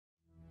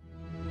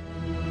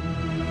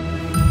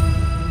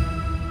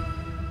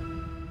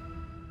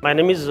My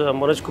name is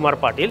Manoj Kumar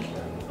Patil.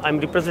 I am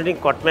representing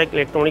COTMAC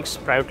Electronics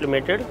Private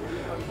Limited,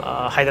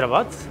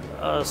 Hyderabad.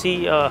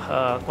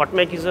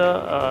 COTMAC is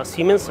a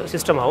Siemens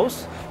system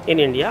house in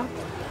India.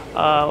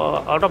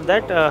 Out of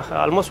that,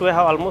 we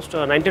have almost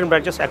 19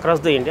 branches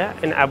across the India,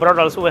 and abroad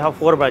also we have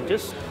 4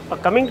 branches.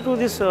 Coming to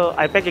this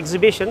Ipec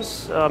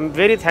exhibitions, I'm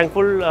very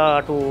thankful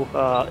to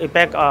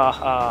Ipec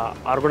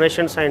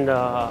organizations and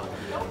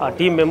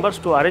team members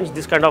to arrange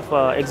this kind of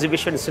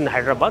exhibitions in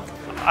Hyderabad.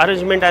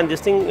 Arrangement and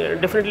this thing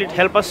definitely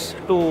help us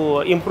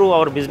to improve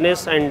our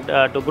business and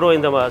to grow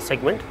in the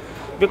segment,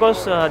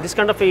 because this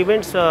kind of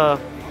events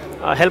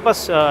help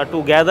us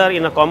to gather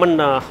in a common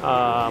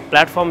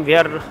platform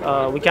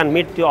where we can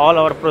meet all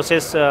our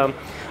process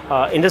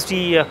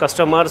industry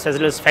customers as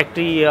well as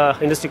factory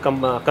industry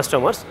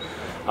customers,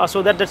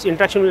 so that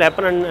interaction will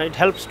happen and it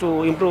helps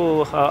to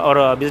improve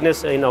our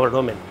business in our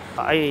domain.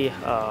 I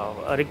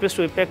request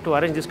to Ipec to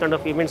arrange this kind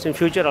of events in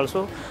future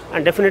also,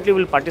 and definitely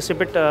will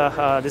participate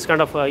this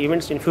kind of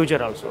events in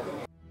future also.